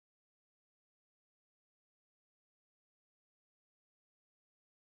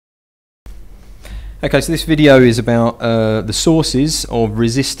Okay, so this video is about the sources of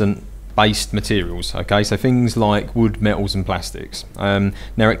resistant based materials. Okay, so things like wood, metals and plastics. Now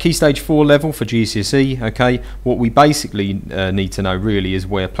at Key Stage 4 level for GCSE, okay, what we basically need to know really is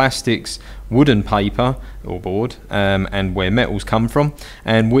where plastics, wood and paper or board and where metals come from,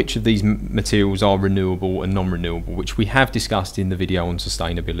 and which of these materials are renewable and non-renewable, which we have discussed in the video on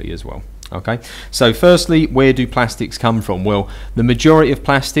sustainability as well. Okay, so firstly, where do plastics come from? Well, the majority of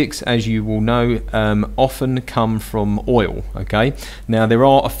plastics, as you will know, often come from oil. Okay, now there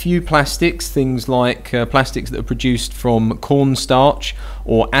are a few plastics, things like plastics that are produced from cornstarch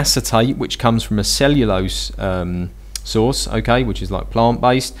or acetate, which comes from a cellulose source, okay, which is like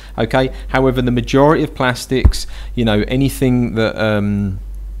plant-based. Okay, however, the majority of plastics, you know, anything that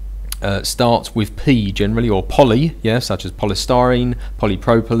starts with P generally, or poly, yeah, such as polystyrene,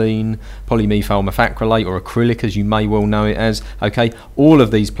 polypropylene, polymethyl methacrylate, or acrylic as you may well know it as. Okay, all of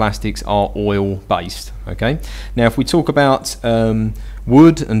these plastics are oil based. Okay, now if we talk about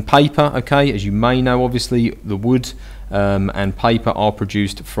wood and paper, okay, as you may know, obviously the wood and paper are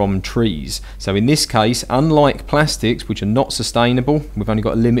produced from trees. So in this case, unlike plastics, which are not sustainable, we've only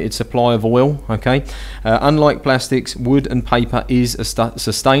got a limited supply of oil, okay, unlike plastics, wood and paper is a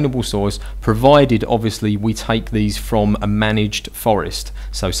sustainable source, provided obviously we take these from a managed forest,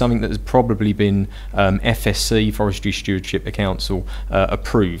 so something that has probably been FSC, Forestry Stewardship Council,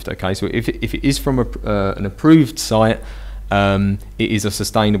 approved. Okay, so if it is from an approved site, it is a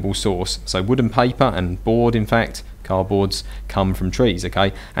sustainable source. So wood and paper and board, in fact, cardboards, come from trees.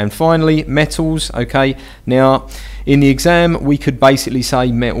 Okay, and finally metals. Okay, now in the exam we could basically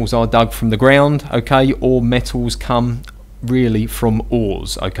say metals are dug from the ground, okay, or metals come really from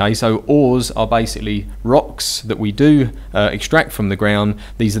ores. Okay, so ores are basically rocks that we do extract from the ground.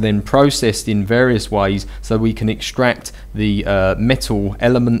 These are then processed in various ways so we can extract the metal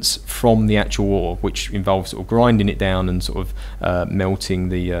elements from the actual ore, which involves sort of grinding it down and sort of melting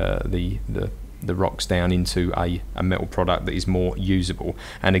the rocks down into a metal product that is more usable.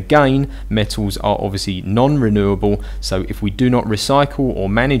 And again, metals are obviously non-renewable, so if we do not recycle or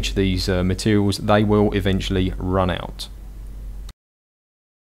manage these materials, they will eventually run out.